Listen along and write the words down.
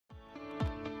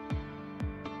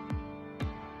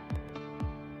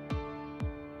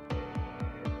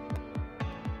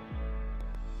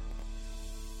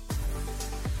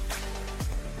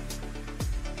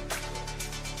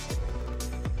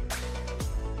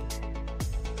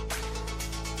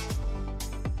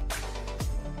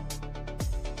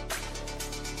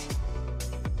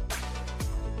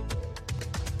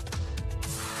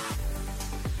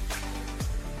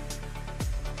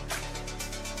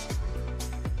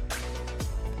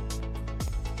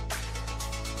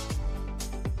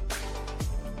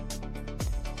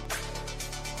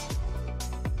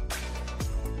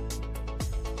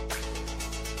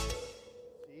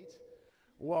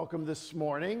welcome this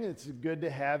morning. It's good to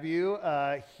have you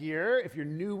here. If you're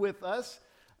new with us,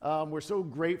 we're so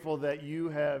grateful that you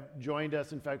have joined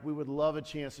us. In fact, we would love a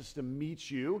chance just to meet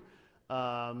you.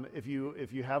 If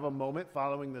you have a moment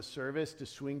following the service to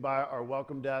swing by our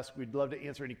welcome desk, we'd love to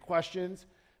answer any questions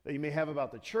that you may have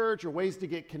about the church or ways to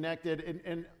get connected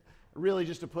and really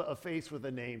just to put a face with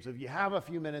a name. So if you have a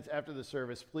few minutes after the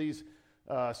service, please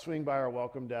swing by our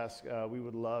welcome desk. We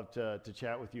would love to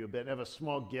chat with you a bit and have a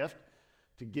small gift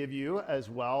to give you as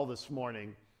well this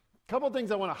morning. A couple of things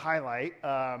I want to highlight.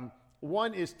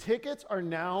 One is tickets are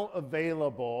now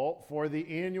available for the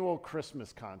annual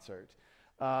Christmas concert.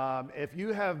 If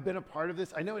you have been a part of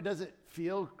this, I know it doesn't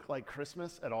feel like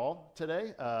Christmas at all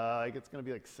today. Like it's going to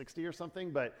be like 60 or something,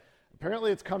 but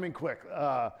apparently it's coming quick.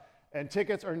 And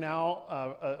tickets are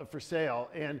now for sale.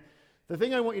 And the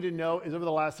thing I want you to know is over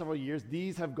the last several years,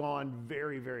 these have gone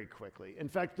very, very quickly. In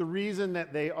fact, the reason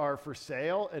that they are for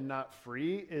sale and not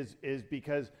free is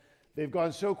because they've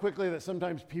gone so quickly that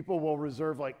sometimes people will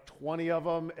reserve like 20 of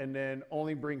them and then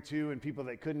only bring 2, and people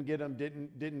that couldn't get them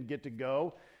didn't get to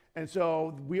go. And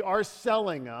so we are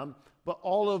selling them, but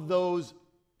all of those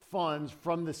funds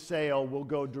from the sale will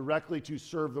go directly to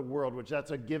Serve the World, which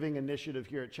that's a giving initiative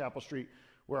here at Chapel Street,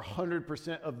 where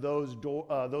 100% of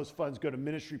those funds go to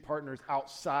ministry partners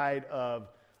outside of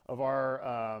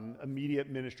our immediate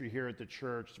ministry here at the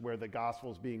church, where the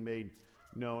gospel is being made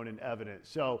known and evident.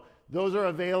 So those are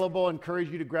available. Encourage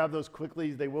you to grab those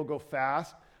quickly. They will go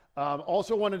fast.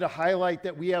 Also wanted to highlight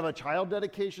that we have a child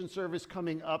dedication service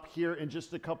coming up here in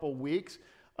just a couple weeks.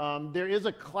 There is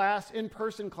a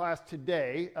in-person class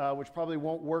today, which probably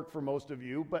won't work for most of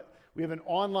you, but we have an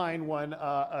online one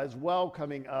as well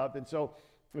coming up. And so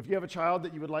if you have a child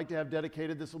that you would like to have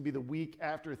dedicated, this will be the week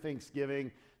after Thanksgiving.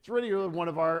 It's really one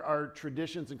of our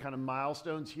traditions and kind of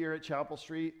milestones here at Chapel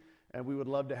Street, and we would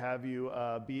love to have you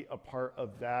be a part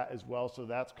of that as well. So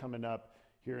that's coming up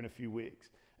here in a few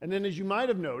weeks. And then, as you might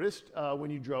have noticed when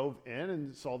you drove in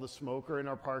and saw the smoker in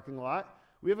our parking lot,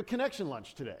 we have a connection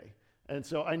lunch today. And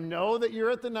so I know that you're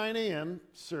at the 9 a.m.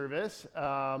 service,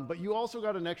 but you also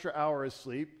got an extra hour of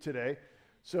sleep today.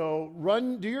 So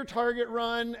do your Target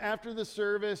run after the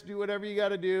service, do whatever you got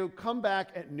to do. Come back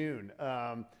at noon.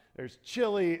 There's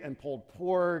chili and pulled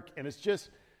pork, and it's just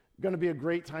going to be a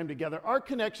great time together. Our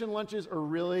connection lunches are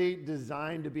really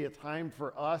designed to be a time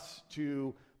for us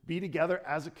to be together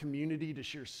as a community, to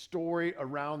share story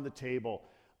around the table.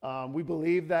 We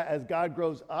believe that as God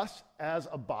grows us as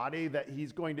a body, that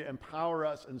he's going to empower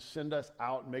us and send us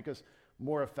out and make us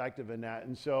more effective in that.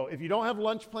 And so if you don't have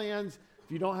lunch plans,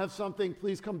 if you don't have something,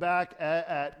 please come back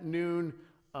at noon.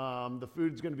 The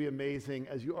food's going to be amazing,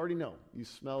 as you already know. You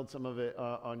smelled some of it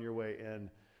on your way in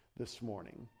this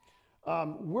morning.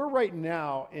 We're right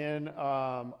now in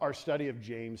our study of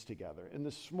James together. And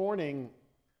this morning,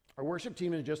 our worship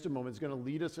team in just a moment is going to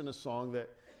lead us in a song that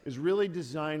is really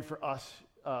designed for us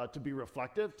to be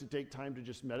reflective, to take time to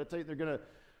just meditate. They're going to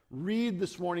read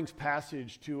this morning's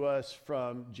passage to us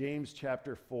from James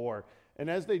chapter 4. And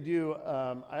as they do,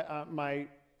 my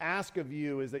ask of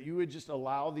you is that you would just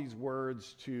allow these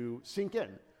words to sink in,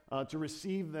 to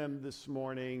receive them this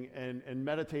morning and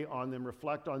meditate on them,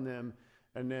 reflect on them.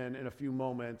 And then in a few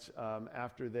moments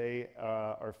after they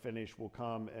are finished, we'll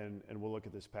come and we'll look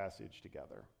at this passage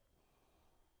together.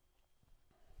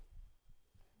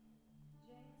 James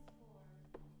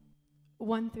 4,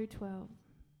 1 through 12.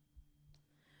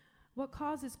 What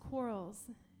causes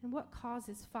quarrels and what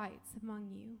causes fights among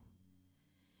you?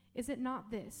 Is it not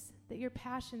this, that your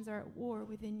passions are at war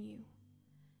within you?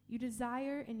 You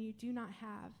desire and you do not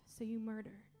have, so you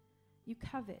murder. You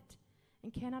covet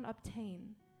and cannot obtain,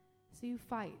 so you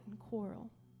fight and quarrel.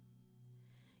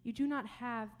 You do not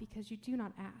have because you do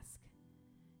not ask.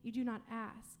 You do not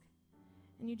ask,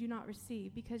 and you do not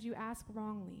receive because you ask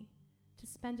wrongly, to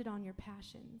spend it on your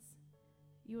passions.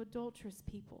 You adulterous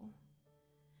people.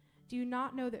 Do you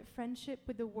not know that friendship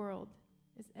with the world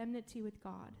is enmity with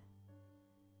God?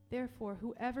 Therefore,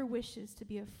 whoever wishes to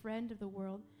be a friend of the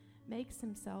world makes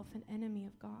himself an enemy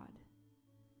of God.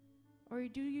 Or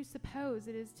do you suppose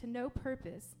it is to no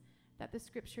purpose that the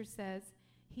scripture says,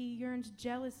 he yearns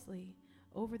jealously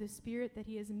over the spirit that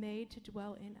he has made to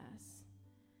dwell in us,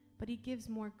 but he gives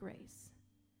more grace.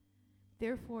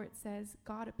 Therefore it says,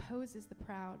 God opposes the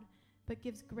proud, but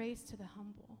gives grace to the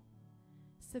humble.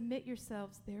 Submit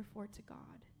yourselves therefore to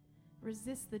God.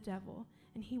 Resist the devil,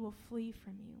 and he will flee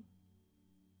from you.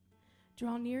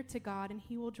 Draw near to God, and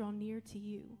he will draw near to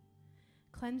you.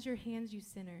 Cleanse your hands, you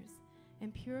sinners,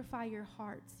 and purify your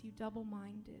hearts, you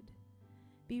double-minded.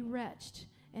 Be wretched,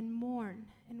 and mourn,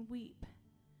 and weep.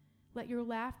 Let your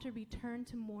laughter be turned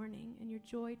to mourning, and your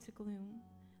joy to gloom.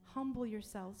 Humble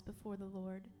yourselves before the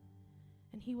Lord,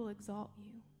 and he will exalt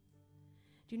you.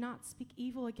 Do not speak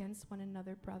evil against one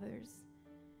another, brothers.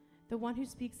 The one who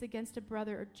speaks against a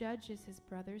brother or judges his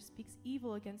brother speaks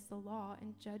evil against the law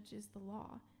and judges the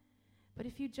law. But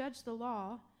if you judge the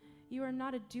law, you are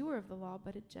not a doer of the law,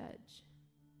 but a judge.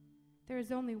 There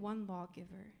is only one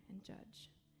lawgiver and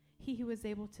judge, he who is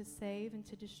able to save and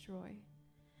to destroy.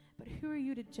 But who are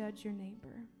you to judge your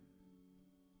neighbor?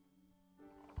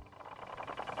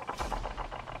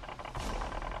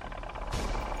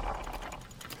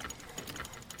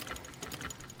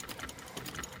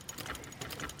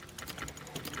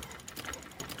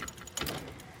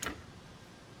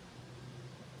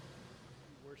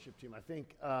 Worship team. I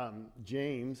think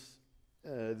James,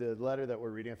 the letter that we're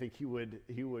reading, I think he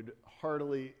would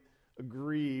heartily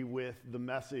agree with the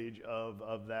message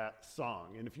of that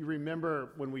song. And if you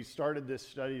remember when we started this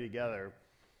study together,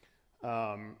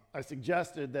 I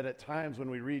suggested that at times when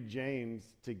we read James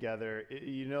together,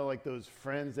 like those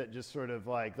friends that just sort of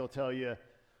like, they'll tell you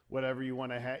whatever you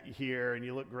want to hear and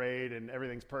you look great and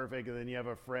everything's perfect. And then you have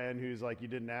a friend who's like, you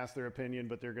didn't ask their opinion,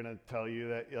 but they're going to tell you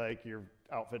that like your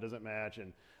outfit doesn't match.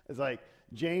 And it's like,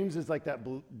 James is like that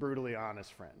brutally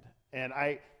honest friend. And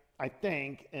I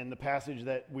think in the passage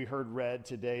that we heard read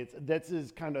today, that's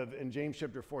is kind of in James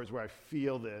chapter 4 is where I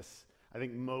feel this, I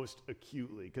think, most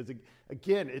acutely. Because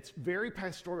again, it's very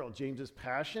pastoral. James's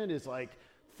passion is like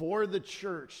for the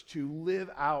church to live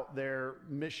out their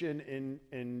mission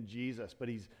in Jesus. But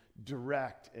he's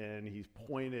direct and he's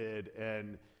pointed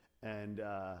and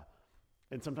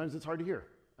sometimes it's hard to hear,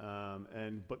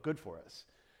 but good for us.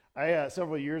 I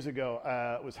several years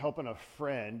ago was helping a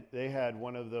friend. They had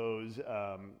one of those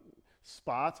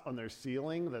spots on their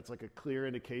ceiling that's like a clear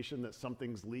indication that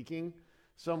something's leaking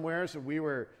somewhere. So we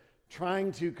were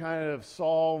trying to kind of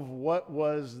solve what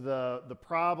was the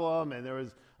problem, and there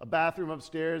was a bathroom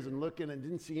upstairs and looking and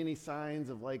didn't see any signs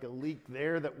of like a leak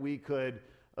there that we could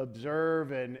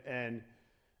observe, and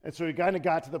so we kind of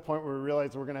got to the point where we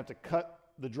realized we're going to have to cut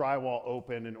the drywall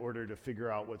open in order to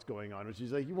figure out what's going on, which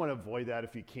is like, you want to avoid that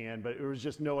if you can, but there was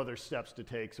just no other steps to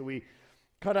take. So we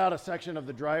cut out a section of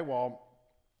the drywall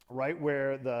right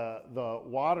where the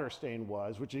water stain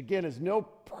was, which again is no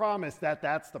promise that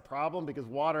that's the problem because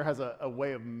water has a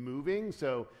way of moving.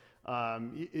 So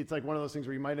it's like one of those things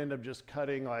where you might end up just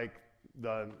cutting like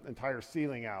the entire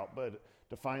ceiling out, but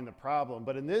to find the problem.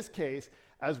 But in this case,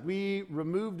 as we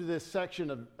removed this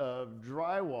section of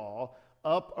drywall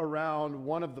up around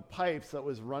one of the pipes that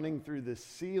was running through the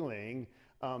ceiling,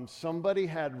 somebody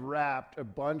had wrapped a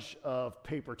bunch of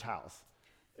paper towels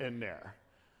in there.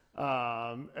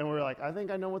 And we're like, I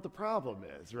think I know what the problem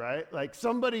is, right? Like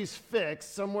somebody's fix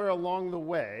somewhere along the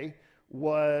way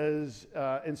was,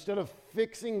 instead of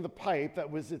fixing the pipe that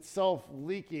was itself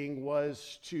leaking,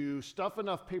 was to stuff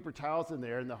enough paper towels in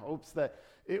there in the hopes that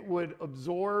it would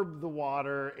absorb the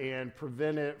water and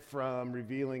prevent it from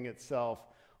revealing itself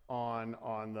on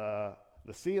the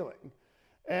ceiling.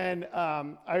 And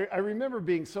I remember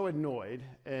being so annoyed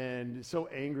and so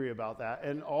angry about that,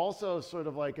 and also sort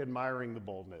of like admiring the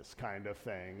boldness kind of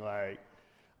thing. Like,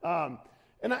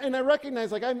 and I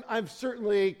recognize, like, I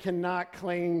certainly cannot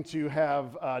claim to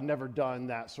have never done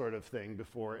that sort of thing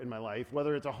before in my life,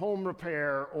 whether it's a home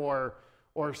repair or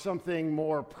something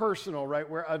more personal, right?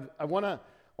 Where I want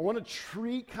to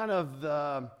treat kind of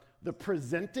the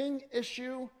presenting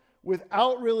issue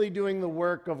without really doing the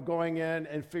work of going in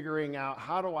and figuring out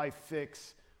how do I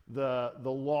fix the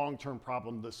long-term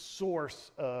problem, the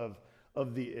source of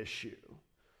the issue.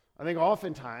 I think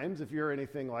oftentimes, if you're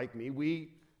anything like me,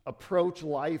 we approach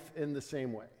life in the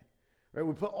same way, right?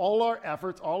 We put all our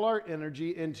efforts, all our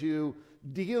energy into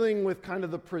dealing with kind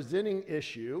of the presenting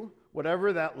issue,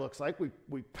 whatever that looks like.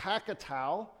 We pack a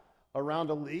towel around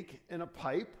a leak in a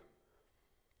pipe,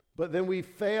 but then we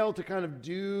fail to kind of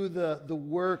do the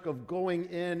work of going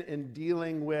in and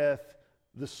dealing with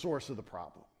the source of the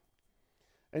problem.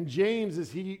 And James,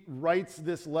 as he writes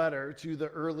this letter to the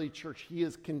early church, he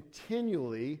is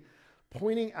continually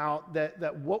pointing out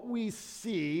that what we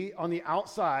see on the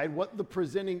outside, what the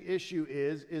presenting issue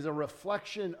is a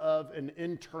reflection of an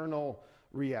internal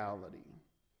reality.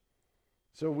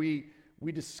 So we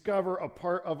discover a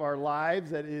part of our lives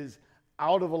that is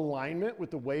out of alignment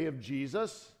with the way of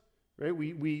Jesus. Right?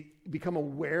 We become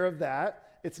aware of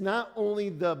that. It's not only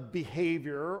the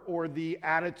behavior or the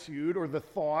attitude or the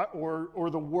thought or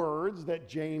the words that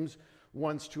James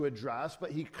wants to address,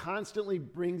 but he constantly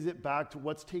brings it back to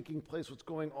what's taking place, what's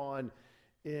going on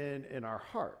in our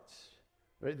hearts,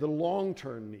 right? The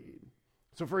long-term need.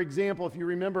 So for example, if you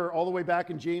remember all the way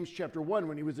back in James chapter 1,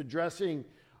 when he was addressing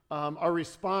our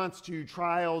response to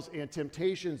trials and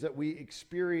temptations that we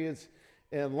experience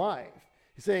in life.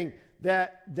 He's saying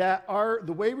that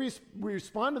the way we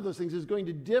respond to those things is going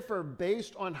to differ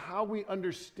based on how we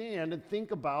understand and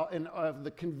think about and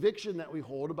the conviction that we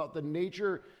hold about the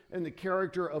nature and the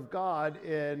character of God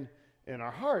in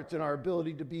our hearts and our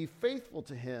ability to be faithful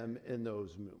to him in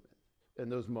those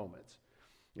moments.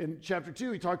 In chapter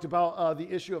 2, he talked about the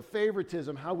issue of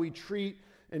favoritism, how we treat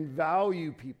and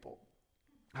value people.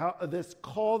 How this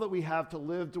call that we have to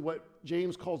live to what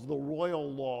James calls the royal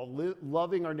law,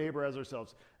 loving our neighbor as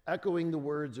ourselves, echoing the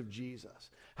words of Jesus.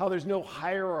 How there's no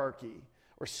hierarchy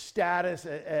or status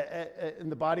in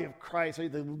the body of Christ.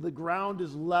 The ground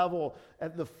is level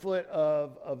at the foot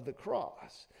of the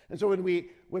cross. And so when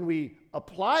we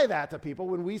apply that to people,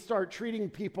 when we start treating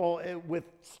people with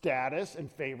status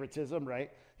and favoritism, right?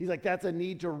 He's like, that's a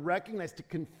need to recognize, to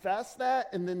confess that,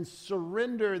 and then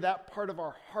surrender that part of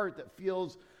our heart that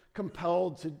feels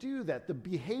compelled to do that. The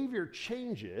behavior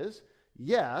changes.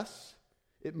 Yes,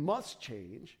 it must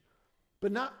change,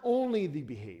 but not only the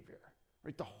behavior,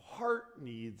 right? The heart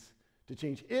needs to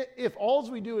change. If all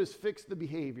we do is fix the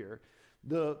behavior,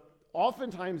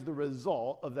 oftentimes the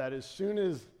result of that, as soon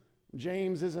as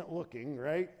James isn't looking,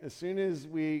 right? As soon as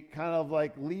we kind of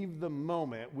like leave the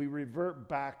moment, we revert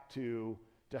back to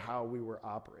how we were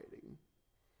operating.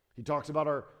 He talks about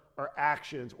our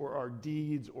actions or our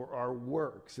deeds or our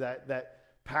works,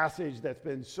 that passage that's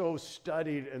been so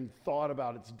studied and thought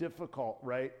about. It's difficult,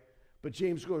 right? But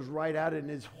James goes right at it, and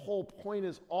his whole point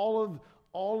is all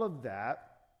of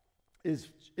that is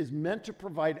meant to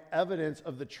provide evidence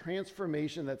of the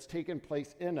transformation that's taken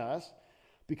place in us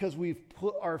because we've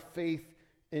put our faith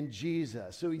in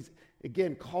Jesus. So he's,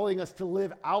 again, calling us to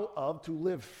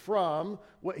live from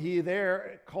what he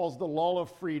there calls the law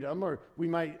of freedom, or we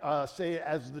might say it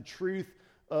as the truth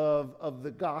of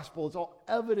the gospel. It's all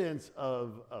evidence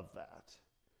of that.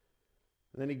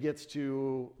 And then he gets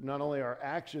to not only our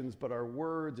actions, but our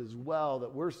words as well,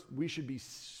 that we should be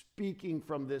speaking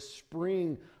from this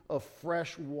spring of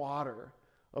fresh water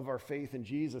of our faith in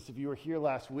Jesus. If you were here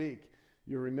last week,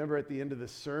 you remember at the end of the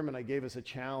sermon, I gave us a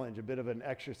challenge, a bit of an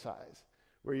exercise,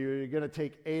 where you're going to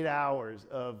take 8 hours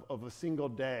of a single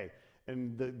day.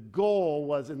 And the goal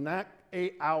was in that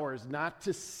 8 hours not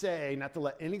to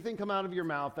let anything come out of your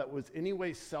mouth that was any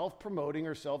way self-promoting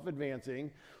or self-advancing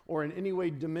or in any way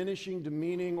diminishing,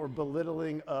 demeaning, or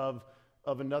belittling of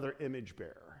another image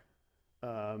bearer.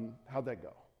 How'd that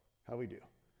go? How'd we do?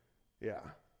 Yeah.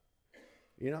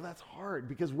 That's hard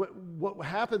because what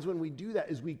happens when we do that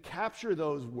is we capture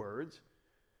those words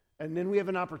and then we have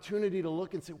an opportunity to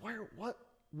look and say,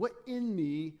 what in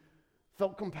me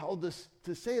felt compelled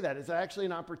to say that? It's actually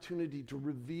an opportunity to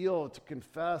reveal, to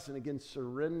confess, and again,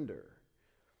 surrender.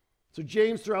 So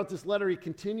James, throughout this letter, he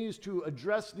continues to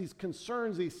address these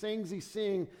concerns, these things he's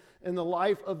seeing in the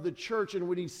life of the church. And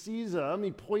when he sees them,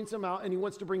 he points them out and he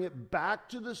wants to bring it back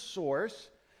to the source,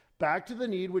 back to the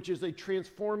need, which is a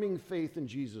transforming faith in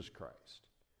Jesus Christ.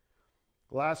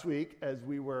 Last week, as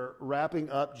we were wrapping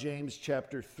up James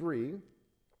chapter 3,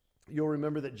 you'll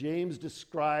remember that James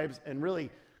describes and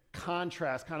really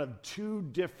contrasts kind of two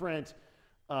different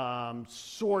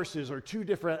sources or two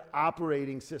different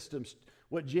operating systems,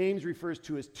 what James refers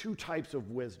to as two types of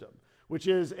wisdom, which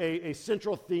is a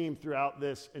central theme throughout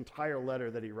this entire letter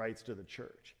that he writes to the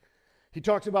church. He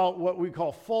talks about what we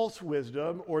call false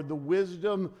wisdom, or the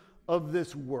wisdom of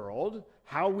this world,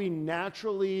 how we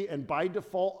naturally and by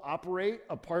default operate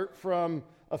apart from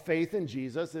a faith in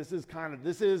Jesus. This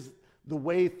is the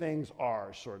way things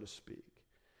are, so to speak.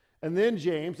 And then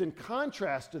James, in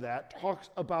contrast to that, talks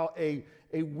about a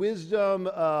wisdom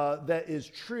that is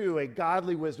true, a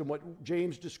godly wisdom, what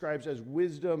James describes as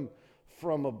wisdom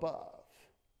from above.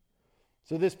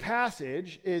 So this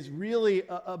passage is really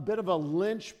a bit of a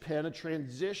linchpin, a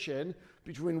transition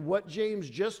between what James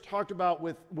just talked about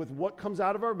with what comes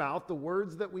out of our mouth, the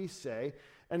words that we say,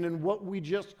 and then what we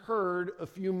just heard a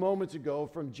few moments ago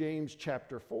from James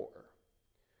chapter 4.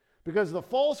 Because the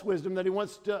false wisdom that he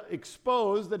wants to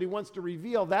expose, that he wants to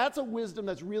reveal, that's a wisdom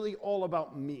that's really all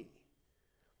about me.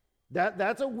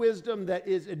 That's a wisdom that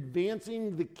is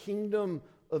advancing the kingdom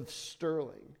of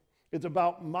Sterling. It's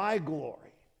about my glory.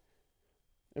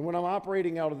 And when I'm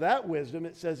operating out of that wisdom,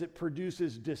 it says it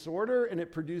produces disorder and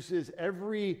it produces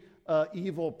every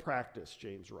evil practice,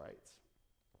 James writes.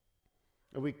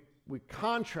 And we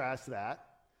contrast that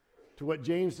to what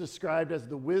James described as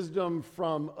the wisdom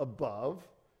from above,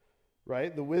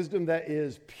 right? The wisdom that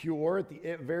is pure. At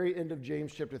the very end of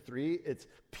James chapter 3, it's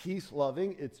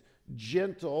peace-loving, it's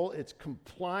gentle, it's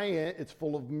compliant, it's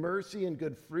full of mercy and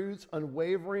good fruits,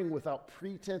 unwavering, without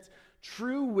pretense,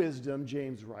 True wisdom,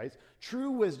 James writes,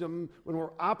 true wisdom, when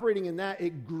we're operating in that,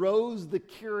 it grows the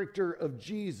character of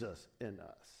Jesus in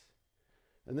us.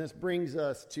 And this brings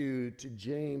us to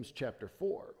James chapter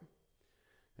 4.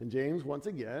 And James, once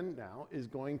again, now he's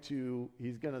going to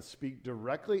speak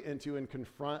directly into and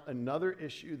confront another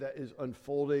issue that is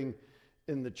unfolding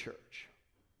in the church.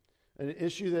 An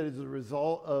issue that is a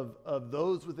result of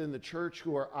those within the church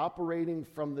who are operating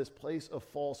from this place of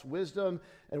false wisdom.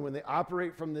 And when they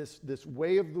operate from this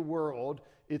way of the world,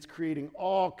 it's creating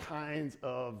all kinds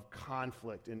of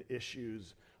conflict and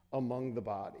issues among the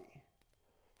body.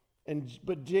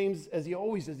 But James, as he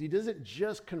always does, he doesn't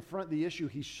just confront the issue.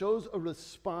 He shows a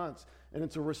response, and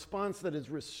it's a response that is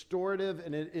restorative,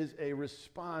 and it is a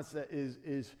response that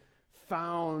is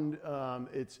found,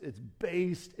 it's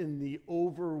based in the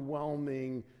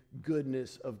overwhelming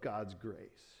goodness of God's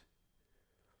grace.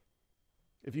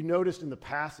 If you noticed in the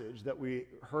passage that we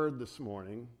heard this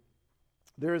morning,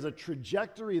 there is a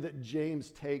trajectory that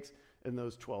James takes in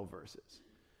those 12 verses.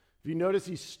 If you notice,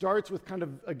 he starts with kind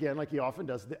of, again, like he often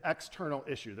does, the external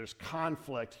issue. There's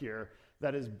conflict here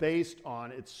that is based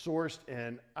on, it's sourced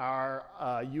in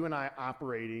you and I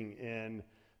operating in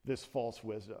this false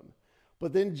wisdom.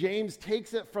 But then James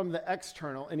takes it from the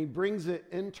external and he brings it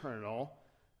internal,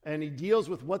 and he deals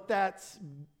with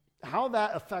how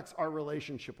that affects our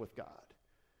relationship with God.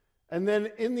 And then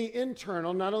in the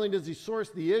internal, not only does he source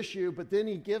the issue, but then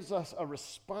he gives us a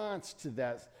response to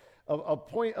that, a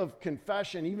point of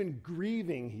confession, even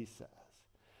grieving, he says.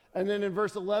 And then in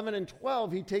verse 11 and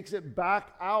 12, he takes it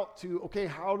back out to, okay,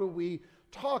 how do we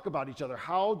talk about each other?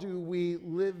 How do we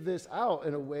live this out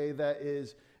in a way that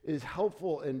is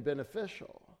helpful and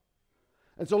beneficial?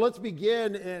 And so let's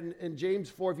begin in James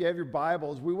 4. If you have your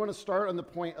Bibles, we want to start on the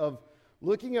point of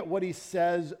looking at what he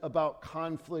says about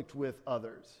conflict with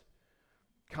others.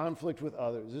 Conflict with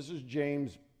others. This is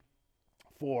James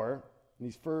 4, in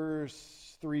these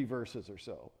first 3 verses or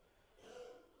so.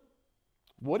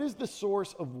 What is the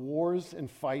source of wars and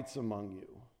fights among you?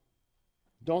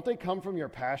 Don't they come from your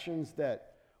passions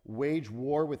that wage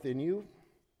war within you?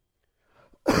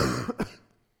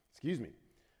 Excuse me.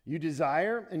 You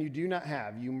desire and you do not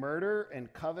have. You murder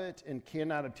and covet and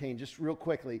cannot obtain. Just real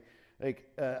quickly,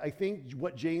 I think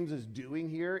what James is doing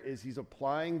here is he's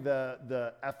applying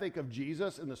the ethic of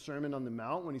Jesus in the Sermon on the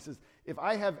Mount when he says, if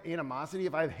I have animosity,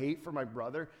 if I have hate for my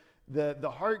brother,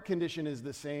 the heart condition is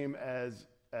the same as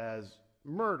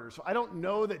murder. So I don't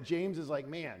know that James is like,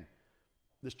 man,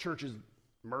 this church is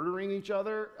murdering each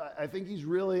other. I think he's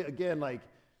really, again, like,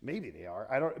 maybe they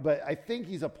are. But I think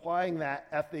he's applying that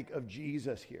ethic of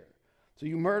Jesus here. So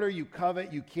you murder, you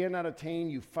covet, you cannot obtain,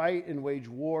 you fight and wage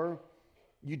war.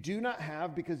 You do not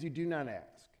have because you do not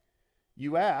ask.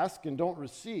 You ask and don't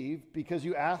receive because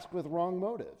you ask with wrong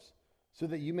motives, so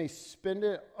that you may spend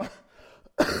it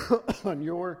on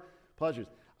your pleasures.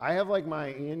 I have like my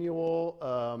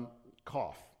annual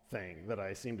cough thing that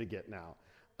I seem to get now.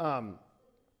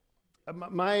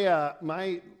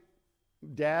 My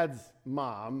dad's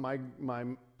mom, my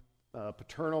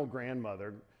paternal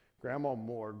grandmother, Grandma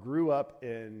Moore, grew up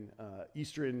in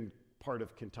eastern part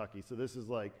of Kentucky. So this is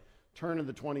like turn of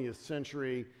the 20th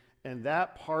century, and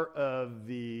that part of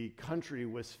the country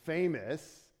was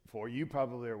famous for, you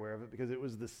probably are aware of it, because it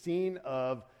was the scene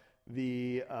of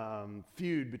the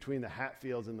feud between the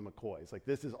Hatfields and the McCoys. Like,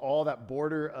 this is all that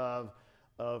border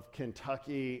of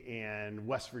Kentucky and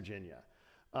West Virginia.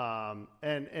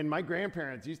 And my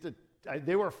grandparents used to,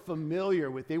 they were familiar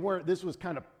with, this was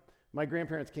kind of, my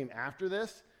grandparents came after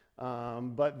this,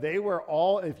 but they were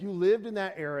all, if you lived in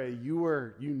that area,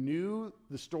 you knew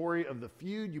the story of the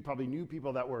feud. You probably knew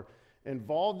people that were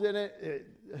involved in it.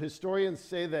 Historians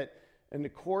say that in the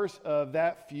course of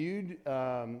that feud,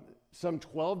 some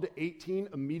 12 to 18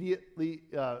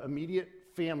 immediate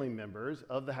family members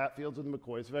of the Hatfields and the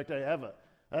McCoys. In fact,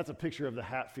 that's a picture of the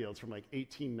Hatfields from like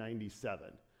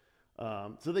 1897.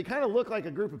 So they kind of look like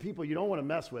a group of people you don't want to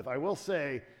mess with. I will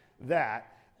say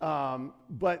that.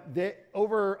 But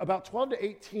over about 12 to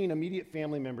 18 immediate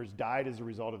family members died as a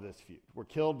result of this feud, were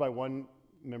killed by one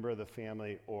member of the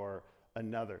family or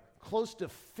another. Close to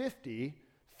 50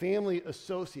 family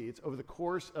associates over the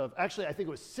course of, actually I think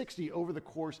it was 60 over the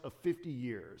course of 50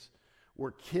 years,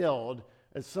 were killed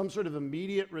as some sort of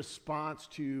immediate response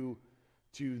to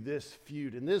this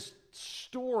feud. And this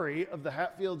story of the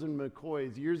Hatfields and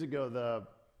McCoys, years ago, the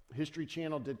History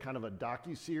Channel did kind of a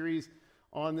docu-series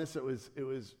on this. It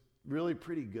was really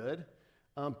pretty good.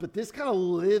 But this kind of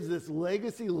lives, this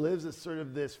legacy lives as sort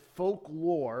of this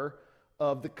folklore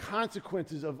of the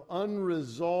consequences of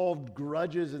unresolved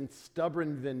grudges and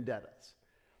stubborn vendettas.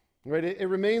 Right? It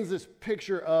remains this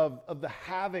picture of the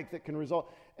havoc that can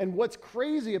result. And what's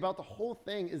crazy about the whole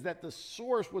thing is that the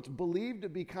source, what's believed to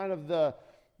be kind of the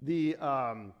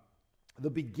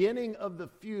beginning of the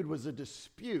feud, was a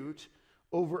dispute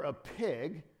over a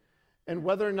pig and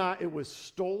whether or not it was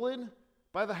stolen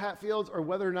by the Hatfields or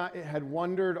whether or not it had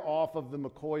wandered off of the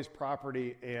McCoy's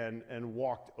property and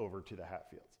walked over to the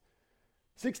Hatfields.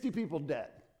 60 people dead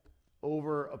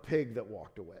over a pig that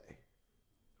walked away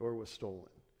or was stolen.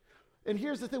 And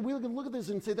here's the thing, we can look at this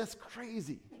and say, that's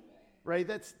crazy, right?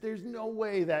 There's no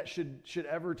way that should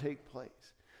ever take place.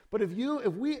 But if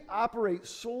we operate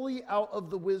solely out of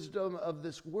the wisdom of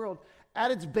this world,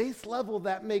 at its base level,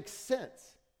 that makes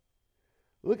sense.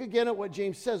 Look again at what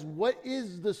James says. What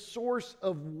is the source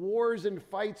of wars and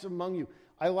fights among you?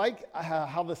 I like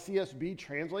how the CSB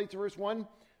translates verse 1,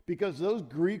 because those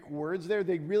Greek words there,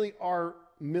 they really are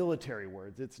military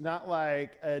words. It's not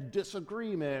like a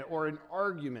disagreement or an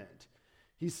argument.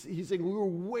 He's saying we were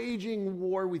waging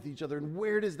war with each other. And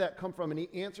where does that come from? And he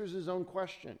answers his own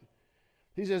question.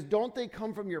 He says, don't they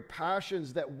come from your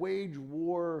passions that wage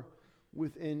war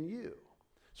within you?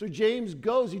 So James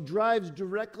he drives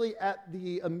directly at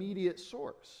the immediate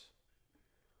source.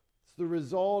 It's the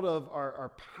result of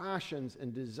our passions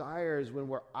and desires when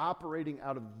we're operating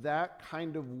out of that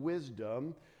kind of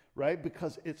wisdom, right?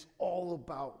 Because it's all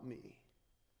about me.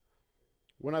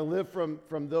 When I live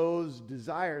from those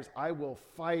desires, I will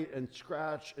fight and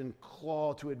scratch and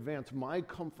claw to advance my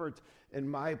comfort and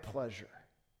my pleasure.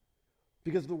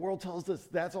 Because the world tells us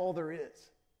that's all there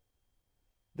is.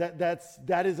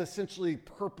 That is essentially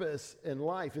purpose in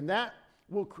life. And that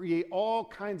will create all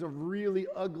kinds of really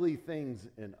ugly things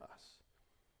in us.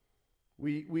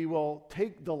 We will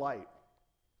take delight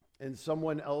in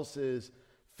someone else's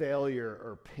failure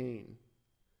or pain.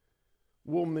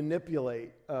 We'll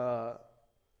manipulate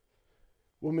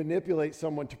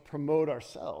someone to promote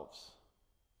ourselves.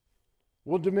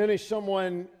 We'll diminish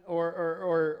someone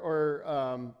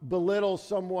or belittle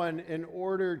someone in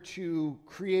order to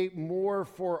create more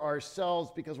for ourselves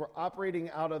because we're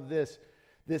operating out of this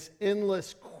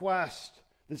endless quest,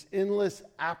 this endless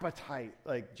appetite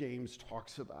like James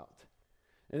talks about.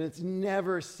 And it's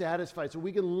never satisfied. So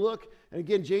we can look, and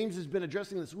again, James has been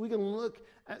addressing this, we can look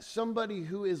at somebody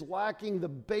who is lacking the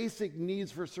basic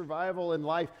needs for survival in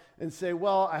life and say,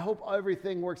 well, I hope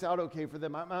everything works out okay for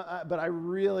them, but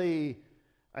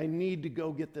I need to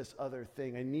go get this other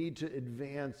thing. I need to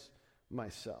advance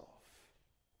myself.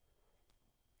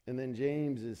 And then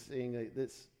James is saying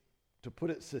this, to put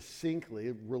it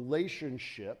succinctly,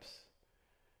 relationships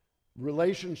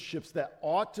that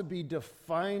ought to be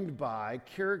defined by,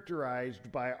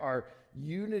 characterized by our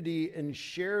unity and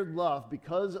shared love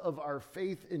because of our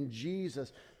faith in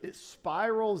Jesus, it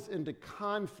spirals into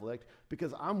conflict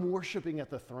because I'm worshiping at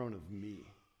the throne of me.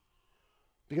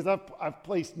 Because I've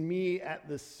placed me at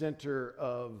the center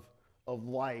of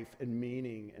life and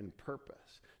meaning and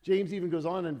purpose. James even goes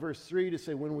on in verse 3 to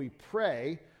say when we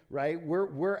pray, right,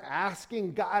 we're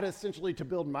asking God essentially to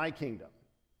build my kingdom.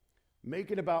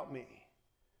 Make it about me.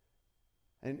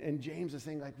 And James is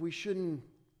saying, like, we shouldn't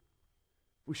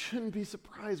be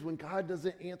surprised when God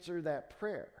doesn't answer that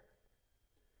prayer.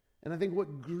 And I think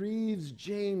what grieves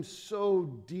James so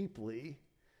deeply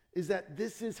is that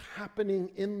this is happening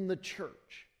in the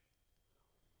church.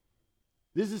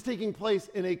 This is taking place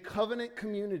in a covenant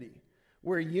community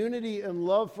where unity and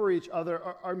love for each other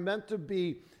are meant to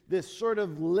be this sort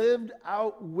of lived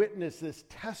out witness, this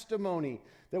testimony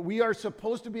that we are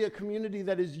supposed to be a community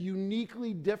that is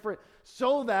uniquely different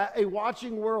so that a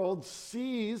watching world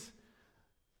sees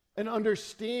and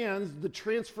understands the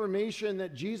transformation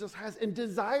that Jesus has and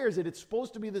desires it. It's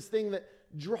supposed to be this thing that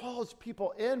draws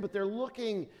people in, but they're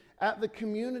looking at the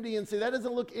community and say, that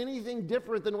doesn't look anything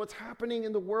different than what's happening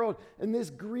in the world. And this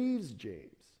grieves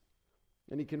James,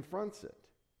 and he confronts it.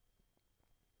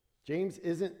 James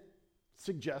isn't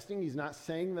suggesting, he's not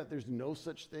saying that there's no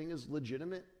such thing as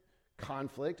legitimate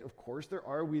conflict. Of course there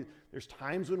are. There's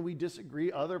times when we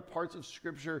disagree. Other parts of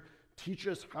Scripture teach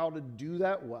us how to do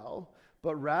that well.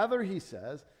 But rather, he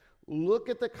says, look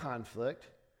at the conflict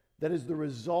that is the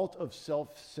result of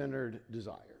self-centered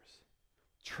desires.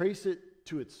 Trace it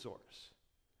to its source.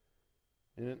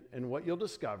 And what you'll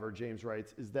discover, James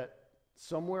writes, is that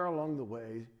somewhere along the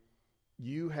way,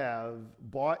 you have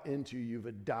bought into, you've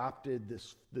adopted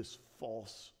this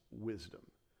false wisdom.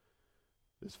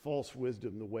 This false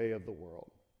wisdom, the way of the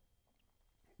world.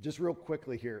 Just real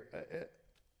quickly here,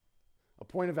 a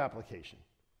point of application.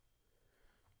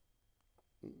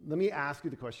 Let me ask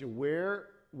you the question, where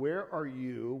are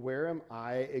you, where am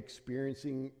I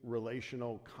experiencing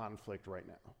relational conflict right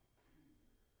now?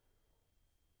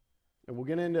 And we'll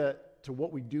get into to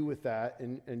what we do with that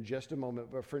in just a moment.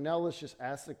 But for now, let's just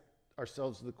ask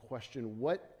ourselves the question,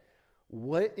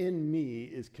 what in me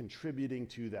is contributing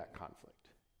to that conflict?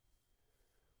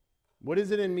 What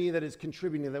is it in me that is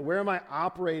contributing to that? Where am I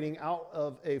operating out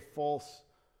of a false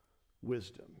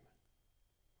wisdom?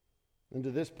 And to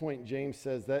this point, James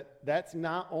says that that's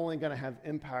not only going to have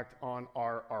impact on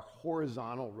our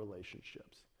horizontal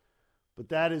relationships, but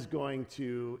that is going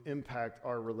to impact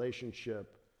our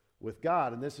relationship with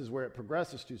God. And this is where it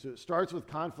progresses to. So it starts with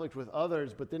conflict with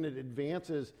others, but then it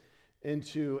advances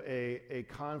into a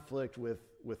conflict with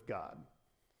God.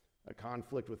 A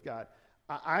conflict with God.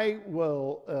 I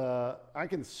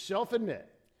can self-admit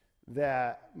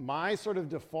that my sort of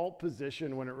default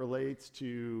position when it relates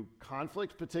to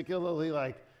conflict, particularly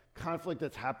like conflict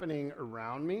that's happening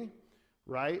around me,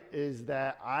 right, is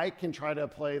that I can try to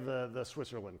play the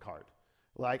Switzerland card.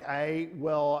 Like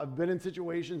I've been in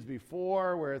situations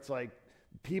before where it's like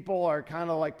people are kind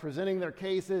of like presenting their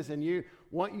cases and you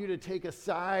want you to take a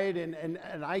side and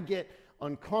I get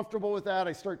uncomfortable with that.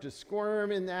 I start to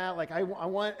squirm in that. Like I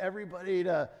want everybody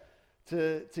to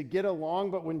get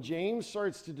along. But when James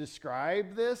starts to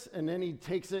describe this and then he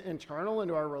takes it internal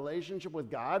into our relationship with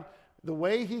God, the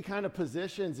way he kind of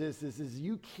positions this is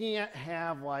you can't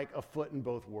have like a foot in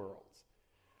both worlds.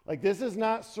 Like this is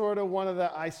not sort of one of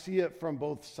the I see it from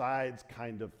both sides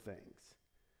kind of things.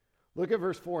 Look at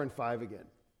verse 4 and 5 again.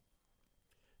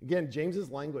 Again,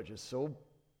 James's language is so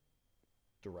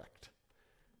direct.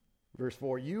 Verse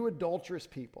 4, you adulterous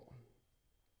people,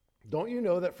 don't you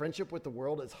know that friendship with the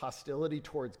world is hostility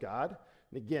towards God?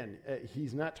 And again,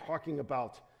 he's not talking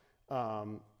about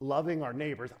loving our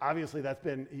neighbors. Obviously,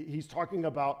 he's talking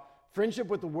about friendship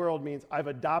with the world means I've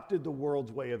adopted the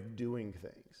world's way of doing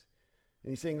things. And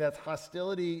he's saying that's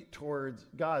hostility towards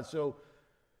God. So,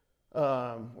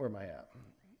 where am I at?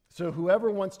 So whoever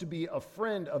wants to be a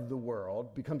friend of the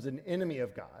world becomes an enemy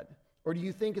of God. Or do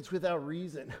you think it's without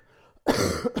reason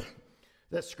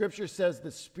that Scripture says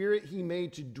the Spirit he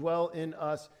made to dwell in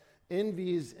us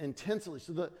envies intensely?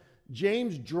 So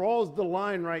James draws the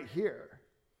line right here.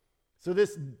 So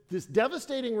this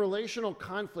devastating relational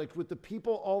conflict with the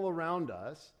people all around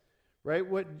us, right?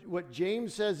 What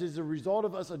James says is a result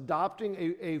of us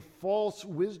adopting a false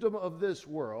wisdom of this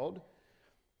world,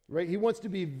 right? He wants to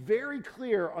be very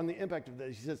clear on the impact of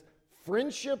this. He says,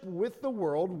 friendship with the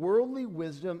world, worldly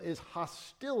wisdom, is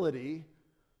hostility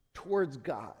towards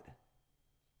God.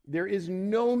 There is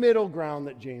no middle ground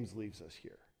that James leaves us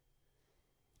here.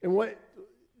 And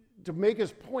to make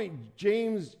his point,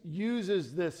 James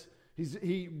uses this,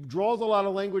 he draws a lot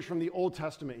of language from the Old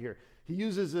Testament here. He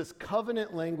uses this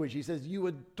covenant language. He says, you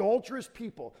adulterous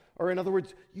people, or in other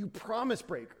words, you promise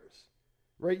breakers,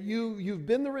 right? You've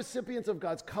been the recipients of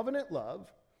God's covenant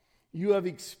love. You have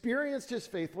experienced his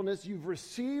faithfulness. You've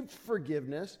received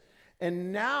forgiveness.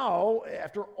 And now,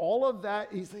 after all of that,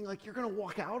 he's saying, like, you're going to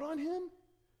walk out on him?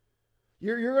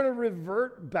 You're going to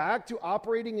revert back to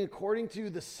operating according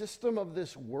to the system of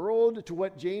this world, to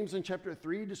what James in chapter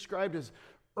 3 described as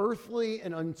earthly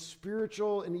and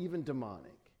unspiritual and even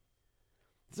demonic.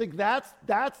 It's like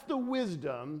that's the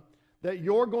wisdom that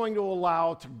you're going to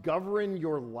allow to govern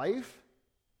your life.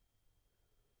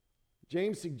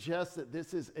 James suggests that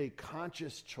this is a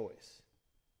conscious choice.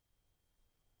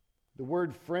 The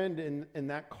word friend in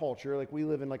that culture, like we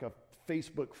live in like a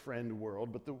Facebook friend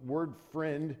world, but the word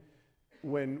friend,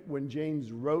 when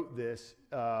James wrote this,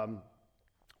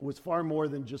 was far more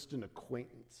than just an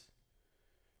acquaintance.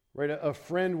 Right? A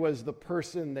friend was the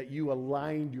person that you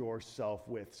aligned yourself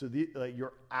with, so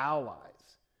your allies.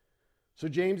 So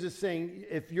James is saying,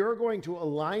 if you're going to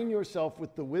align yourself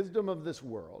with the wisdom of this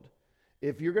world,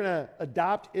 if you're going to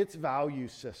adopt its value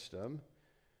system,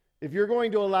 if you're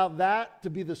going to allow that to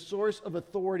be the source of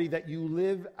authority that you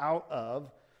live out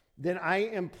of, then I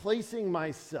am placing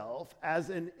myself as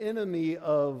an enemy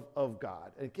of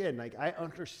God. Again, like I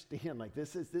understand, like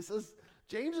this is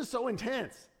James is so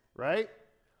intense, right?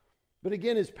 But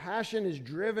again, his passion is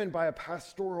driven by a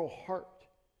pastoral heart.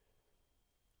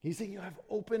 He's saying you have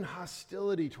open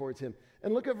hostility towards him.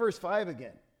 And look at verse 5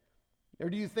 again. Or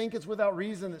do you think it's without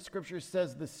reason that Scripture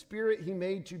says the Spirit he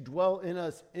made to dwell in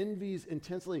us envies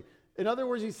intensely? In other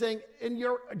words, he's saying,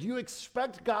 do you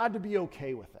expect God to be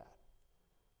okay with that?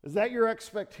 Is that your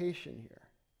expectation here?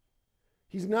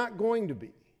 He's not going to be.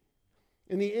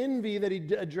 And the envy that he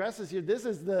addresses here, this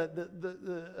is the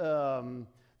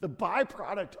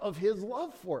byproduct of his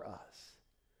love for us.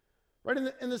 Right?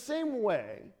 In the same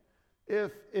way,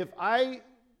 if I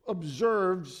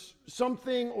observed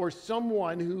something or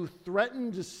someone who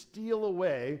threatened to steal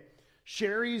away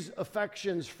Sherry's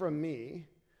affections from me,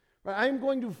 Right? I'm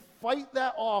going to fight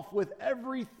that off with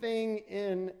everything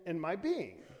in my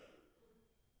being.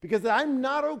 Because I'm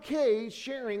not okay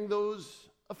sharing those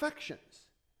affections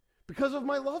because of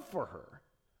my love for her.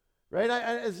 Right?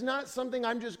 It's not something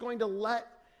I'm just going to let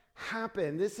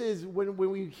happen. This is when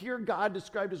we hear God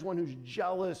described as one who's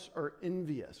jealous or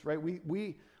envious, right?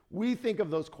 We think of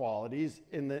those qualities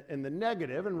in the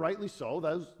negative, and rightly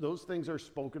so. Those things are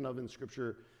spoken of in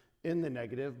Scripture in the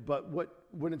negative. But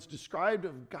when it's described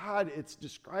of God, it's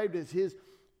described as his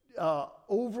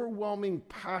overwhelming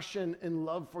passion and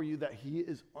love for you that he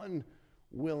is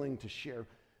unwilling to share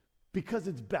because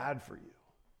it's bad for you.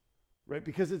 Right?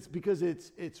 Because it's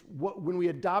what when we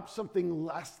adopt something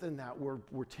less than that,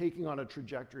 we're taking on a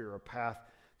trajectory or a path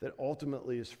that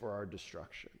ultimately is for our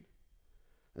destruction.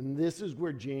 And this is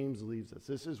where James leaves us.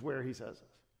 This is where he says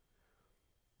this.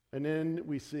 And then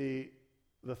we see,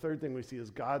 the third thing we see is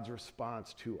God's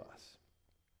response to us.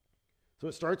 So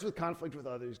it starts with conflict with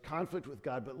others, conflict with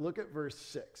God, but look at verse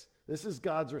 6. This is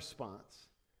God's response.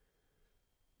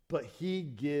 But he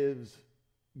gives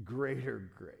greater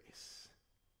grace.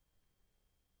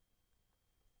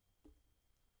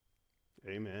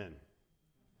 Amen.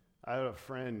 I have a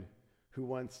friend who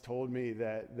once told me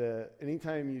that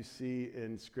anytime you see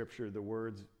in Scripture the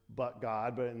words but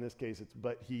God, but in this case it's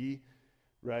but he,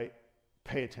 right?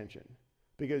 Pay attention.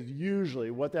 Because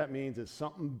usually what that means is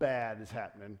something bad is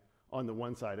happening on the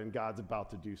one side and God's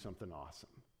about to do something awesome.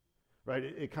 Right?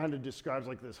 It kind of describes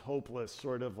like this hopeless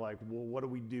sort of like, well, what do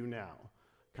we do now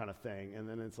kind of thing. And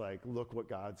then it's like, look what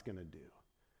God's going to do.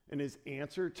 And his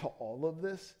answer to all of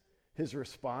this, his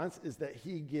response is that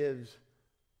he gives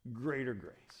greater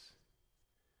grace.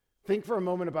 Think for a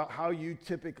moment about how you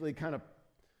typically kind of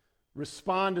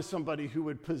respond to somebody who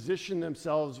would position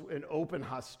themselves in open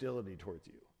hostility towards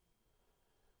you.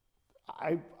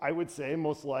 I would say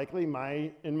most likely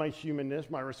in my humanness,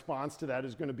 my response to that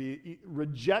is going to be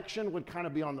rejection would kind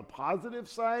of be on the positive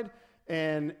side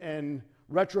and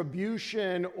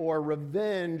retribution or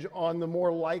revenge on the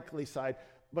more likely side.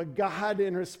 But God,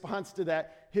 in response to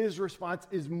that, his response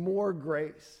is more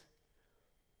grace.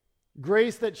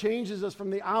 Grace that changes us from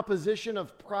the opposition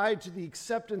of pride to the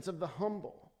acceptance of the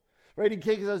humble. Right? He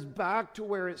takes us back to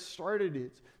where it started.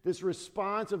 It's this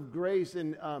response of grace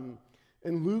in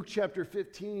Luke chapter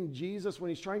 15, Jesus, when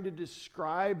he's trying to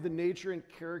describe the nature and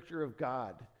character of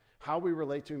God, how we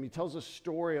relate to him, he tells a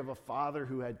story of a father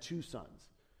who had two sons.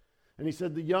 And he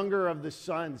said the younger of the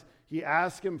sons, he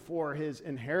asked him for his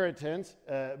inheritance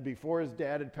before his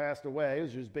dad had passed away. It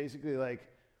was just basically like,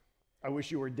 I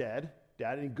wish you were dead,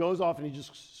 Dad. And he goes off and he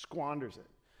just squanders it.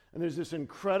 And there's this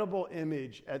incredible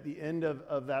image at the end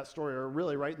of that story, or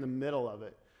really right in the middle of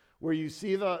it, where you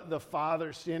see the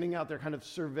father standing out there kind of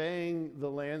surveying the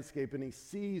landscape, and he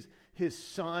sees his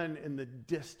son in the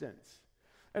distance.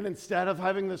 And instead of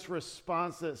having this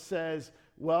response that says,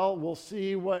 well, we'll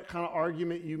see what kind of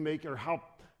argument you make or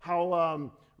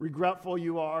how regretful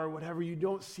you are, or whatever, you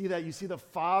don't see that. You see the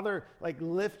father like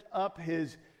lift up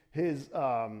his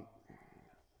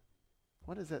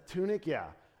what is that, tunic? Yeah.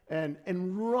 And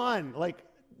run like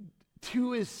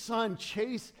to his son,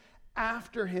 chase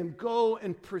after him, go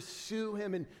and pursue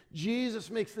him. And Jesus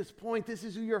makes this point. This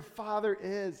is who your father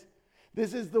is.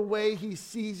 This is the way he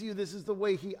sees you. This is the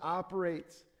way he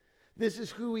operates. This is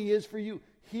who he is for you.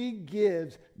 He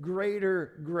gives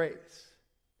greater grace.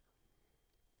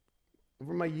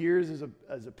 Over my years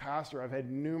as a pastor, I've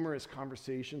had numerous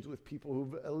conversations with people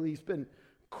who've at least been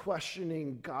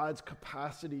questioning God's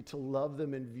capacity to love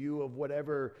them in view of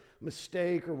whatever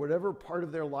mistake or whatever part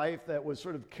of their life that was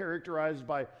sort of characterized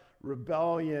by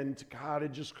rebellion to God,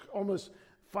 and just almost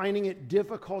finding it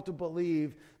difficult to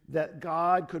believe that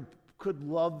God could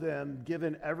love them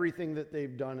given everything that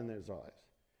they've done in their lives.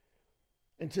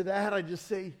 And to that, I just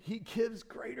say, he gives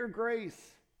greater grace.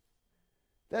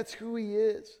 That's who he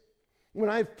is. When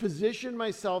I've positioned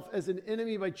myself as an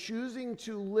enemy by choosing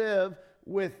to live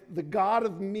with the God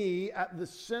of me at the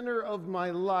center of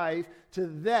my life, to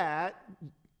that,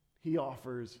 he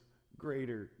offers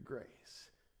greater grace.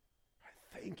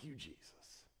 Thank you, Jesus.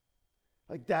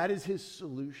 Like that is his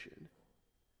solution.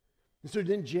 And so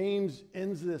then James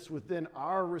ends this with then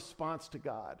our response to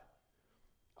God.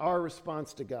 Our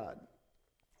response to God.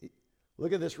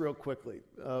 Look at this real quickly,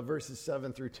 verses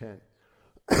 7 through 10.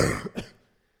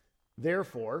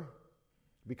 Therefore,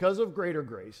 because of greater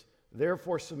grace,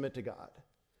 therefore submit to God.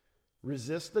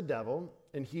 Resist the devil,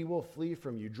 and he will flee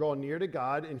from you. Draw near to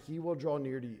God, and he will draw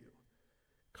near to you.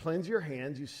 Cleanse your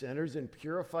hands, you sinners, and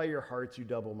purify your hearts, you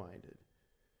double-minded.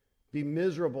 Be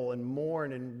miserable and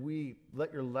mourn and weep.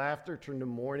 Let your laughter turn to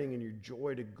mourning and your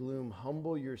joy to gloom.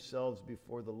 Humble yourselves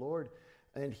before the Lord,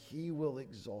 and he will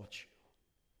exalt you.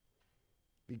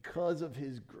 Because of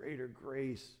his greater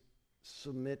grace,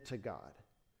 submit to God.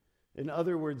 In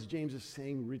other words, James is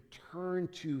saying, return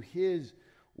to his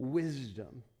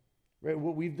wisdom, right?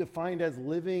 What we've defined as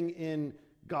living in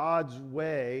God's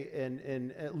way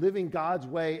and living God's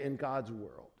way in God's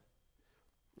world.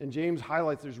 And James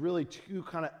highlights there's really two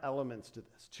kind of elements to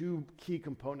this, two key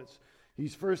components.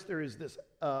 First, there is this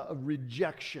a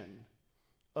rejection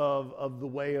of the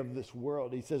way of this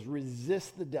world. He says,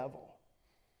 resist the devil,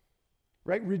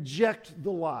 right? Reject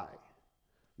the lie.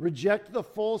 Reject the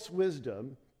false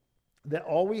wisdom that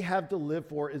all we have to live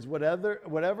for is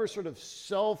whatever sort of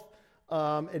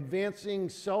self-advancing,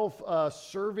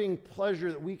 self-serving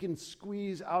pleasure that we can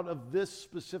squeeze out of this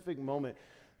specific moment.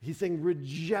 He's saying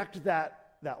reject that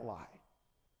lie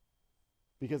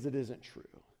because it isn't true.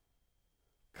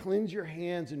 Cleanse your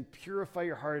hands and purify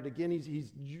your heart. Again,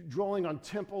 he's drawing on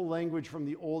temple language from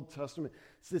the Old Testament.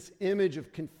 It's this image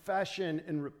of confession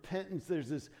and repentance. There's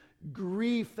this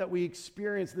grief that we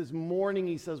experience this morning,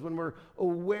 he says, when we're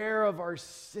aware of our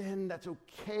sin. That's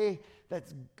okay.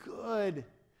 That's good.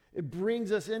 It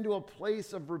brings us into a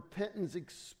place of repentance.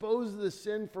 Expose the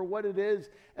sin for what it is,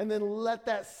 and then let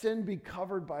that sin be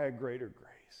covered by a greater grace.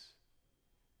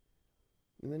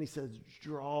 And then he says,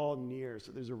 draw near.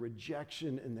 So there's a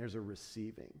rejection and there's a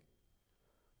receiving.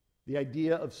 The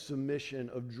idea of submission,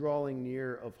 of drawing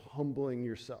near, of humbling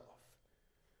yourself.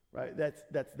 Right? That's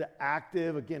the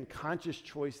active, again, conscious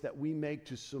choice that we make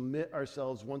to submit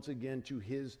ourselves once again to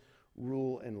his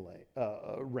rule and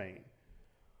reign.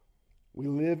 We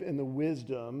live in the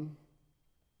wisdom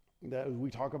that we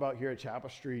talk about here at Chapel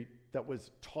Street that was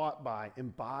taught by,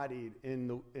 embodied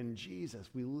in Jesus.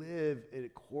 We live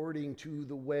according to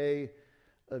the way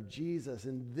of Jesus,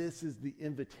 and this is the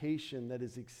invitation that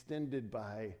is extended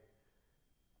by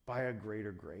a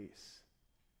greater grace.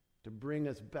 To bring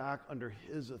us back under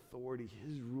his authority,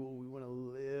 his rule. We want to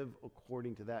live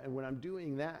according to that. And when I'm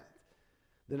doing that,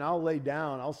 then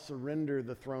I'll surrender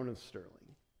the throne of Sterling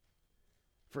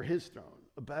for his throne,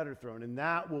 a better throne. And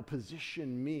that will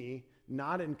position me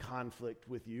not in conflict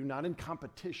with you, not in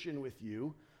competition with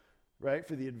you, right,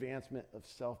 for the advancement of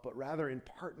self, but rather in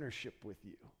partnership with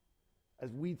you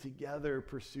as we together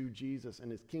pursue Jesus and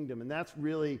his kingdom. And that's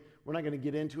really, we're not going to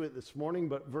get into it this morning,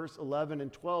 but verse 11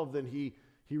 and 12, then he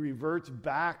reverts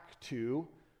back to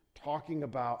talking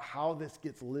about how this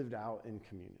gets lived out in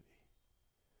community.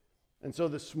 And so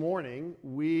this morning,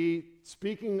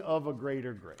 speaking of a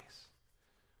greater grace,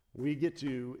 we get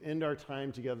to end our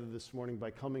time together this morning by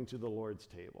coming to the Lord's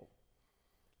table.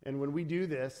 And when we do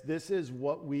this, this is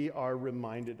what we are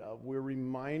reminded of. We're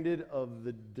reminded of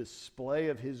the display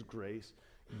of his grace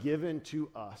given to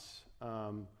us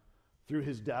through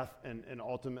his death and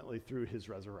ultimately through his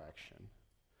resurrection.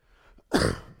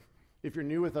 If you're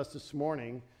new with us this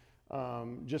morning,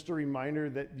 just a reminder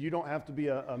that you don't have to be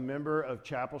a member of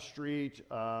Chapel Street.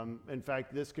 In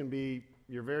fact, this can be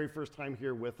your very first time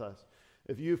here with us.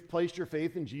 If you've placed your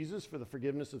faith in Jesus for the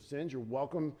forgiveness of sins, you're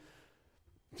welcome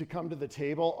to come to the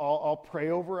table. I'll pray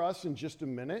over us in just a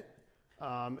minute,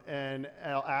 and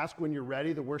I'll ask when you're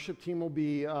ready. The worship team will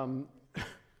be not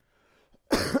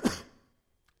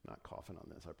coughing on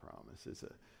this, I promise.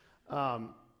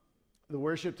 The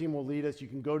worship team will lead us. You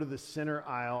can go to the center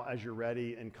aisle as you're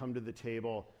ready and come to the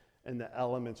table, and the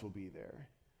elements will be there.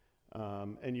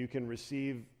 And you can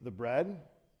receive the bread,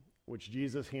 which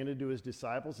Jesus handed to his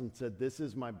disciples and said, "This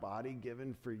is my body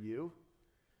given for you."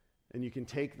 And you can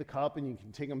take the cup and you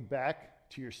can take them back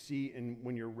to your seat, and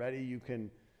when you're ready, you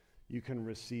can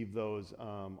receive those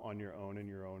on your own in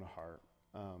your own heart.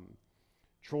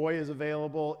 Troy is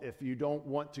available. If you don't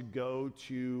want to go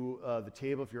to the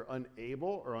table, if you're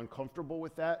unable or uncomfortable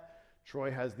with that,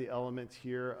 Troy has the elements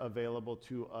here available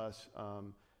to us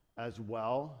as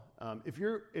well. If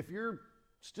you're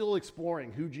still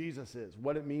exploring who Jesus is,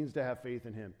 what it means to have faith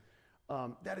in him,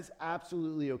 that is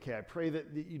absolutely okay. I pray that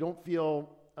you don't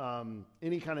feel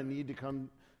any kind of need to come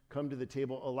to the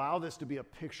table. Allow this to be a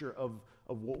picture of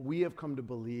what we have come to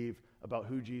believe about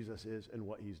who Jesus is and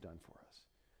what he's done for us.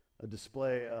 A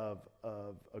display of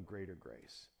a greater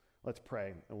grace. Let's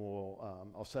pray, and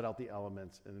I'll set out the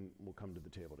elements, and we'll come to the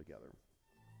table together.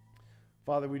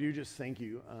 Father, we do just thank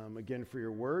you again for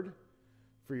your word,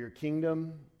 for your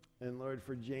kingdom, and Lord,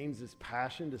 for James's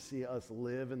passion to see us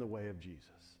live in the way of Jesus.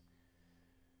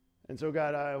 And so,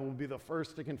 God, I will be the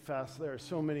first to confess there are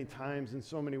so many times in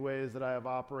so many ways that I have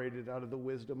operated out of the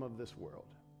wisdom of this world.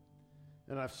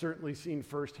 And I've certainly seen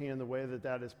firsthand the way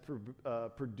that has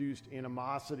produced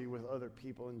animosity with other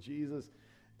people. And Jesus,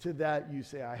 to that you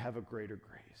say, I have a greater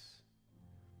grace.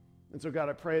 And so, God,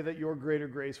 I pray that your greater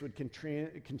grace would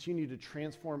continue to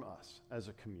transform us as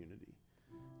a community,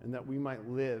 and that we might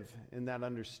live in that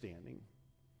understanding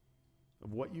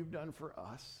of what you've done for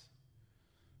us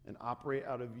and operate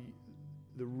out of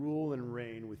the rule and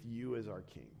reign with you as our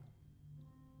King.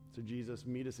 So, Jesus,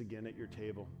 meet us again at your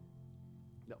table,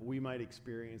 that we might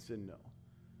experience and know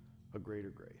a greater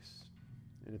grace.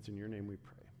 And it's in your name we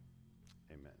pray.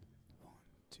 Amen. 1,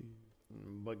 2.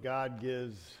 But God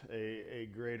gives a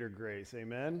greater grace.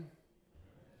 Amen?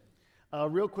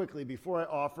 Real quickly, before I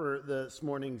offer this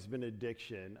morning's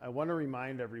benediction, I want to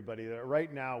remind everybody that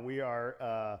right now we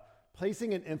are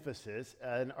placing an emphasis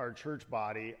in our church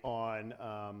body on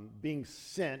being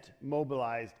sent,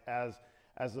 mobilized as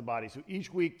the body. So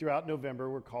each week throughout November,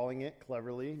 we're calling it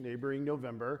cleverly Neighboring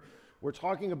November. We're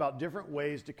talking about different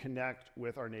ways to connect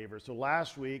with our neighbors. So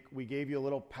last week, we gave you a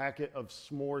little packet of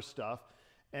s'more stuff.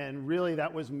 And really,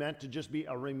 that was meant to just be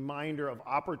a reminder of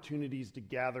opportunities to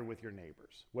gather with your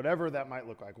neighbors, whatever that might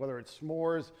look like, whether it's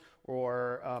s'mores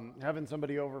or having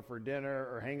somebody over for dinner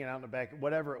or hanging out in the back,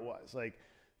 whatever it was. Like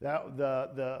that,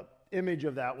 the image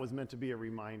of that was meant to be a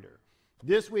reminder.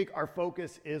 This week, our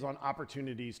focus is on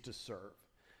opportunities to serve.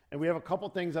 And we have a couple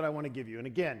things that I want to give you. And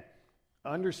again,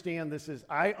 I understand this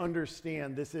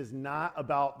is not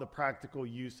about the practical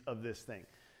use of this thing.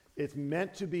 It's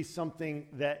meant to be something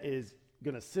that is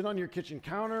going to sit on your kitchen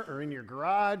counter or in your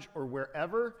garage or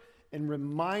wherever and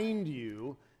remind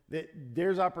you that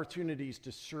there's opportunities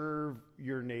to serve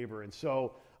your neighbor. And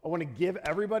so I want to give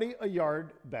everybody a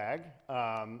yard bag.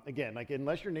 Again, like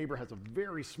unless your neighbor has a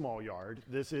very small yard,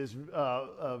 this is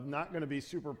not going to be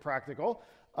super practical,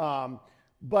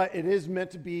 but it is meant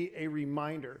to be a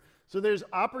reminder. So there's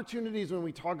opportunities when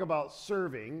we talk about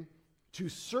serving to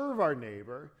serve our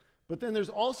neighbor. But then there's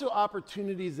also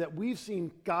opportunities that we've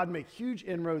seen God make huge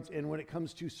inroads in when it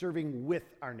comes to serving with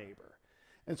our neighbor.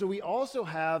 And so we also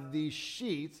have these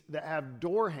sheets that have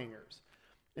door hangers.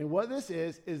 And what this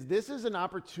is an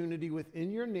opportunity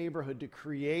within your neighborhood to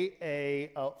create a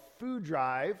food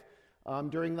drive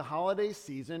during the holiday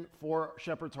season for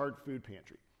Shepherd's Heart Food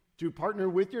Pantry. To partner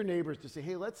with your neighbors to say,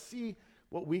 hey, let's see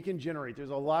what we can generate. There's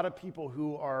a lot of people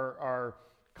who are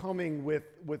coming with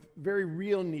very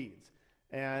real needs.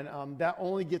 And that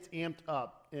only gets amped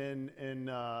up in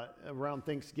around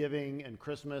Thanksgiving and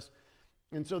Christmas.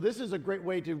 And so this is a great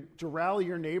way to rally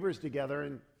your neighbors together.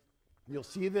 And you'll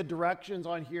see the directions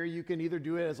on here. You can either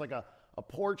do it as like a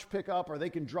porch pickup, or they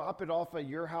can drop it off at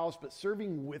your house. But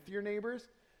serving with your neighbors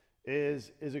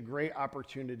is a great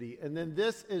opportunity. And then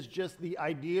this is just the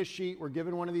idea sheet. We're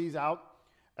giving one of these out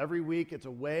every week. It's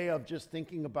a way of just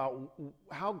thinking about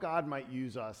how God might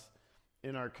use us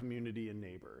in our community and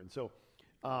neighbor. And so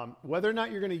whether or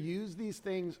not you're going to use these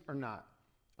things or not,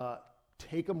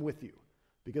 take them with you,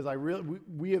 because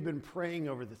we have been praying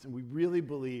over this, and we really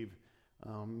believe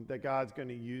that God's going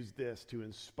to use this to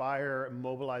inspire and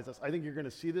mobilize us. I think you're going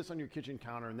to see this on your kitchen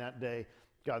counter, and that day,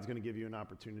 God's going to give you an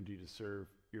opportunity to serve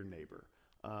your neighbor.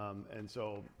 And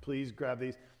so please grab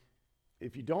these.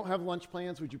 If you don't have lunch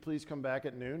plans, would you please come back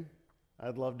at noon?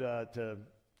 I'd love to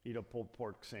eat a pulled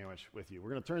pork sandwich with you. We're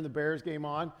going to turn the Bears game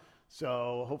on.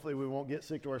 So hopefully we won't get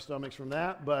sick to our stomachs from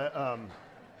that. But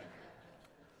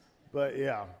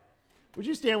yeah, would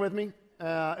you stand with me?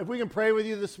 If we can pray with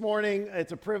you this morning,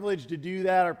 it's a privilege to do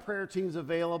that. Our prayer team's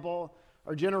available.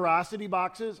 Our generosity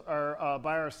boxes are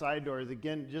by our side doors.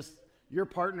 Again, just your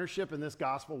partnership in this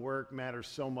gospel work matters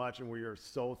so much, and we are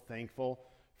so thankful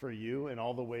for you and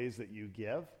all the ways that you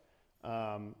give.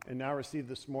 And now receive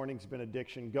this morning's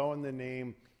benediction. Go in the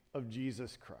name of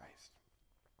Jesus Christ,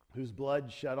 whose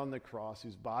blood shed on the cross,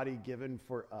 whose body given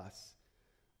for us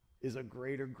is a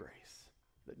greater grace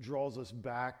that draws us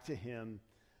back to him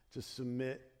to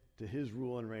submit to his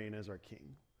rule and reign as our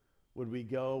King. Would we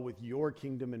go with your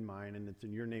kingdom in mind? And it's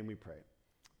in your name we pray.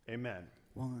 Amen.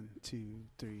 1, 2,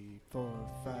 3, 4,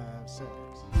 5, 6.